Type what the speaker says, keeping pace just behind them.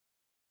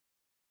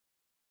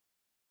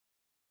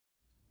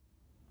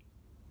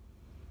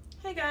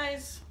Hey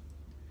guys,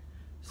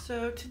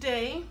 so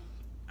today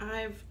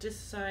I've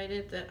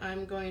decided that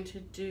I'm going to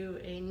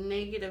do a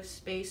negative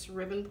space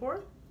ribbon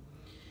pour.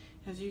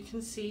 As you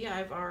can see,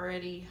 I've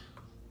already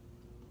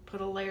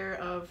put a layer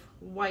of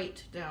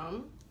white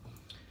down.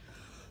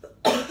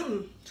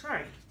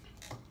 Sorry.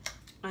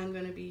 I'm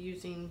going to be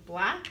using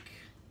black,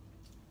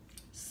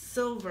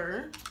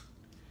 silver,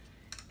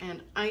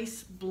 and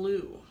ice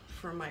blue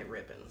for my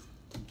ribbon.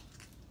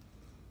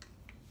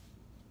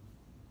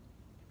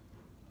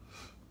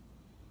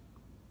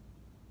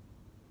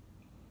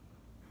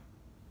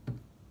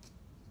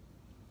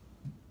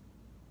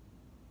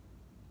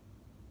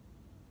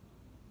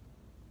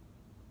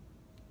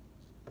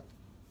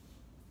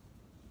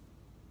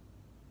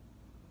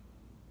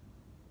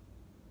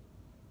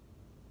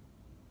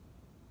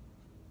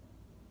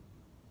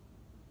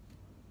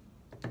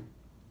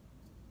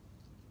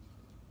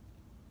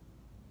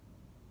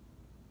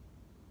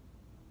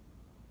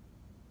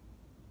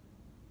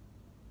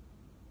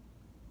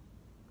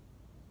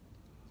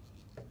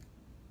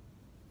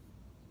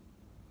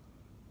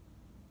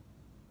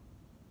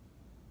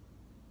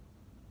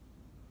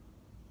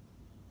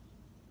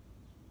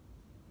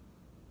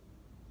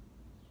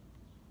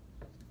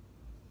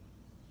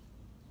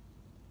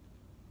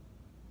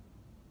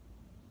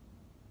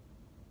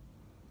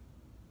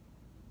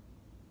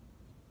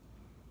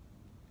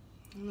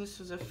 And this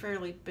is a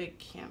fairly big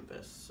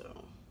canvas,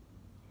 so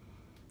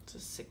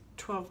it's a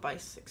 12 by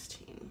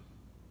 16.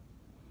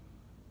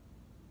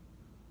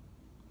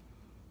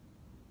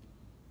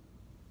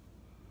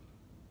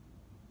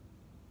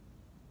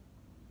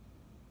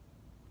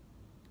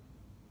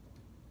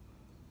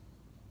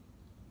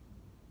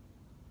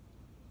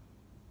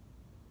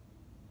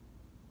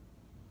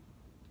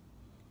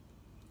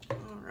 All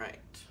right.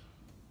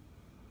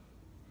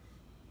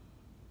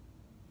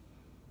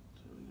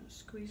 So I'm going to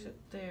squeeze it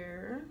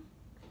there.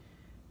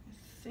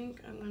 I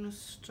think I'm going to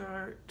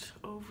start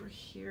over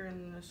here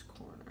in this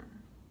corner.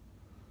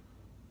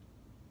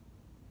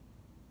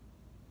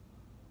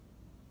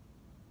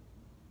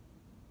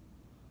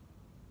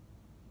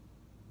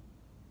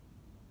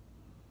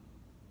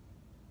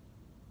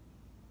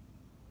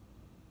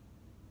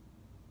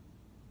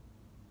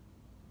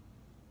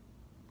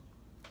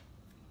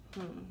 I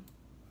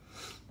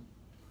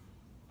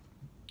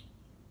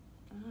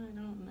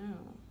don't know.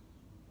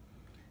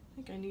 I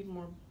think I need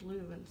more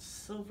blue and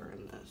silver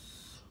in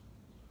this.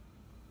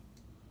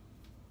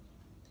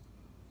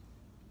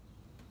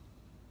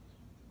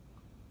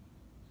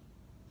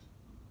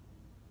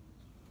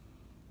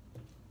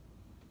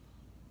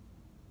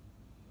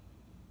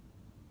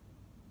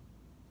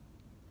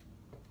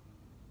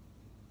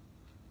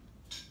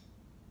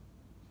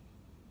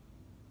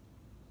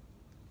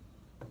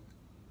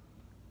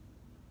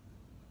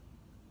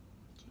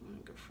 I'm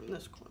going to go from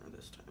this corner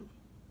this time.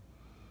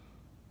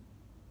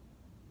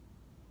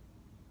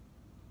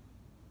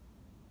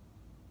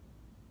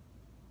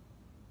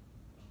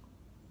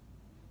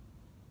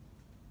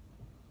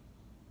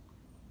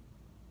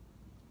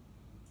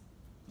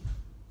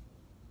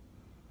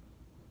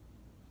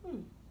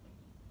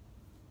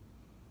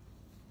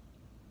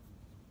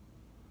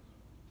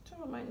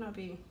 So it might not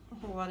be a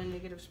whole lot of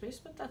negative space,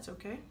 but that's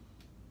okay.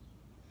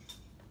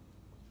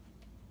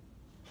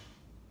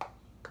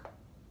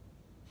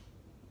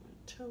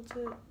 Tilt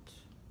it.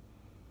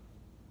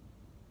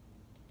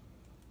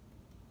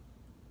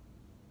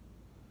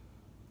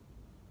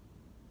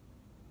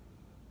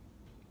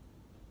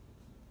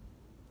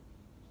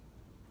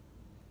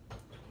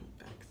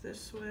 Back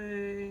this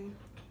way.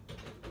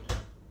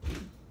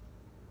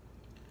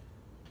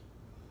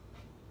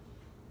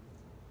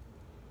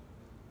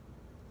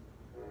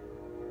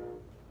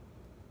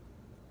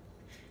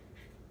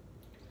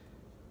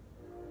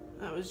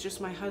 That was just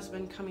my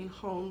husband coming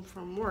home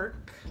from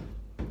work.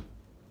 And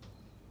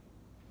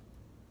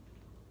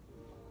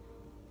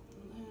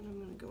then I'm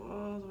going to go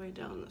all the way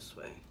down this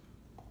way.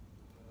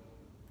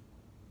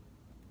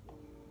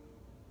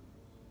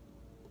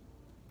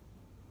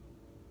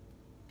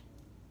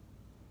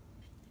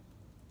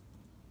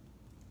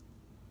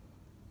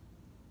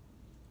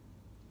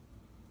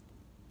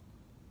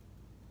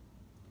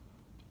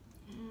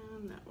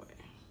 And that way.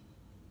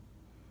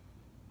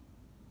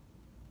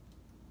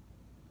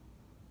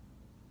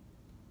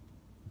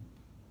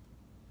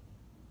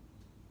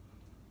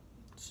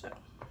 So,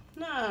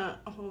 not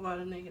a whole lot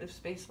of negative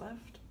space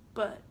left,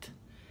 but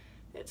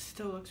it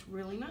still looks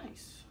really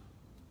nice.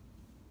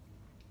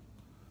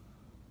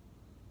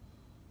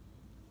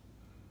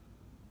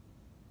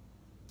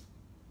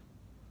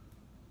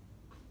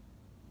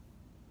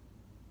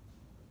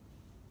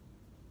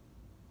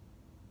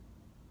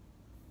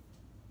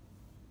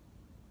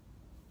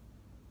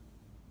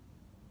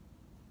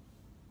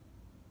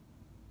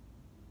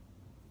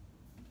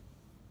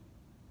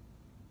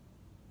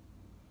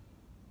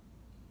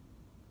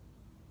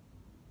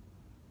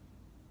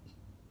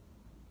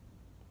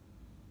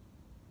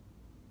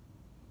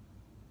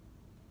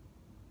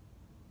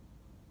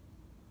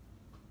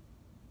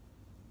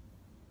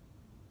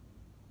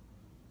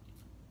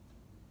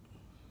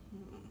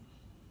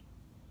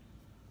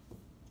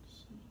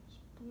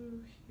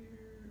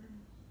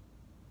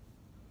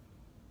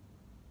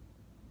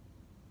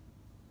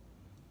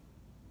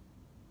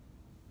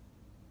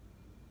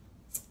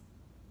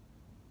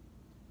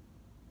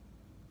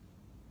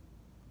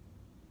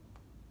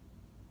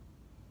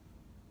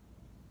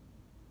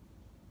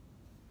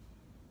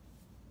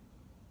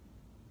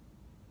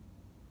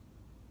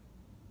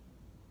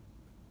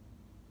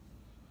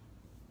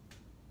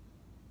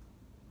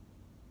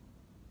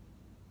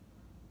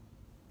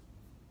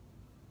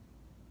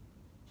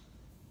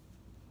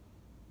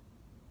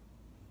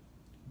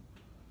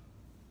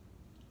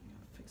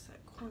 fix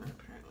that corner,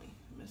 apparently.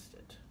 Missed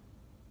it.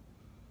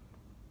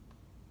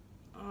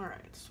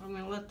 Alright, so I'm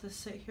going to let this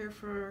sit here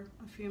for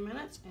a few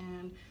minutes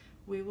and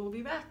we will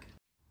be back.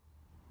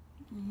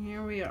 And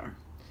here we are.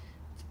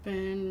 It's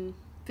been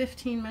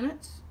 15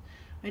 minutes.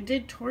 I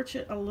did torch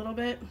it a little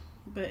bit,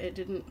 but it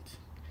didn't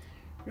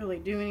really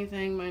do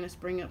anything minus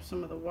bring up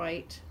some of the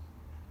white.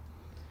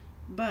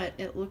 But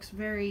it looks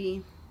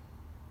very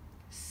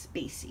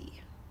spacey.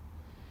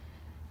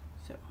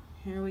 So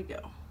here we go.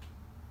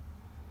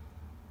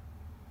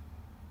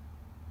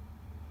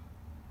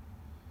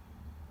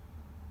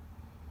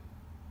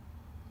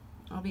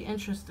 I'll be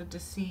interested to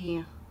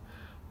see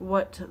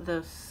what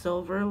the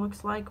silver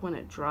looks like when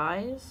it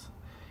dries,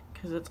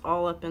 because it's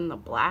all up in the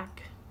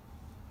black.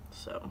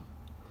 So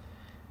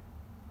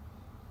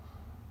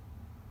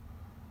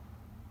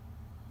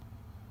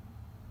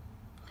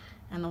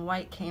and the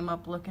white came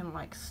up looking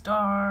like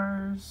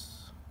stars.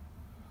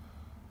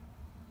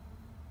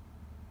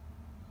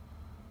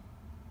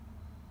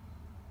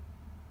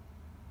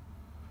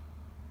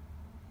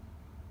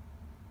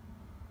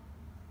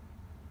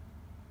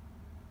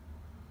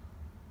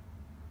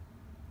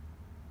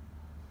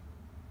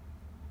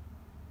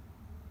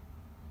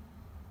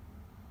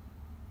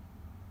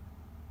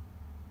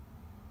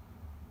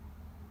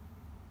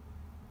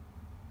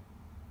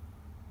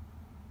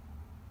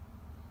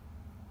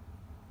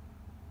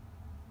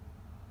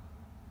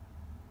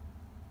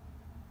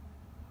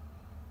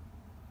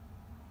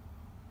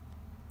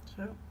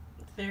 So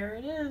there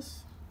it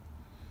is,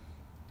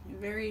 a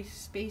very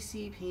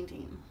spacey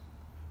painting.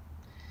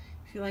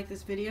 If you like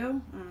this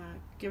video,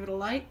 give it a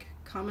like,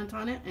 comment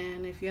on it,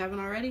 and if you haven't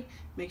already,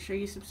 make sure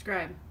you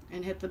subscribe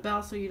and hit the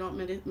bell so you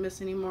don't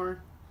miss any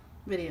more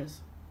videos.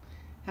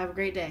 Have a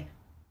great day.